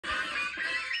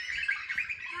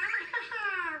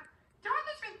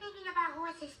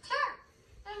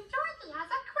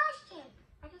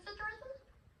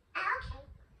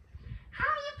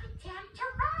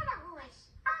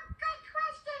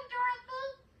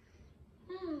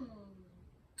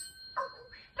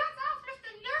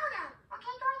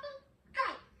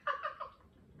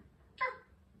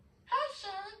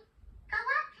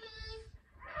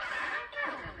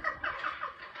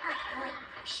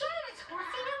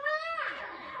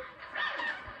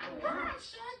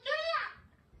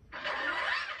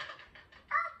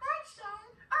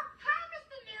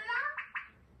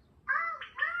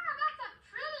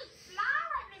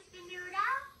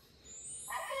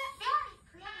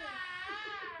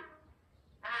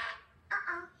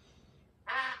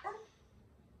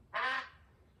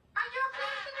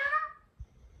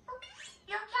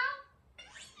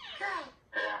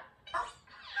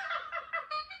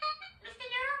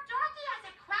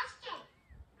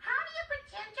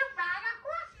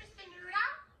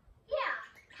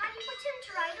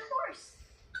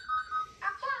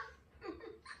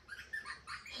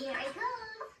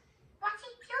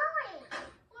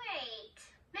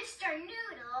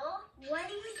What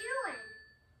are you doing?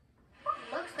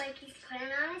 Looks like he's putting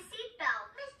on a seatbelt.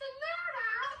 Mr.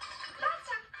 Noodle, that's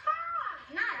a car.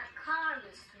 Not a car,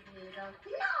 Mr. Noodle.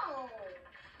 No,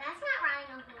 that's not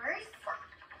riding a horse.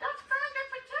 That's fine, they're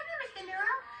pretending, Mr.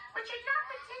 Noodle, but you're not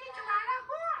pretending to ride a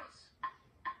horse.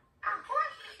 A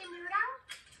horse, Mr. Noodle.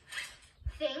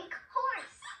 Think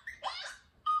horse.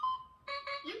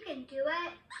 You can do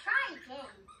it. Try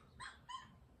again.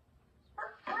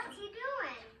 What's he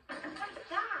doing? What's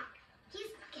that? He's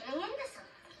getting into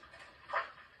something.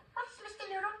 What's Mr.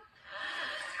 Noodle?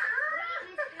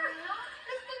 Wait, Mr. Noodle.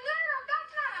 Mr. Noodle,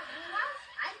 that's not a horse.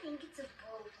 I think it's a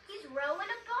boat. He's rowing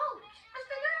a boat.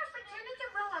 Mr. Noodle's pretending to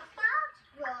row a boat.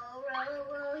 Row, row,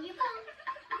 row, you boat.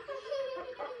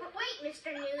 Wait,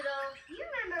 Mr. Noodle. You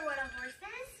remember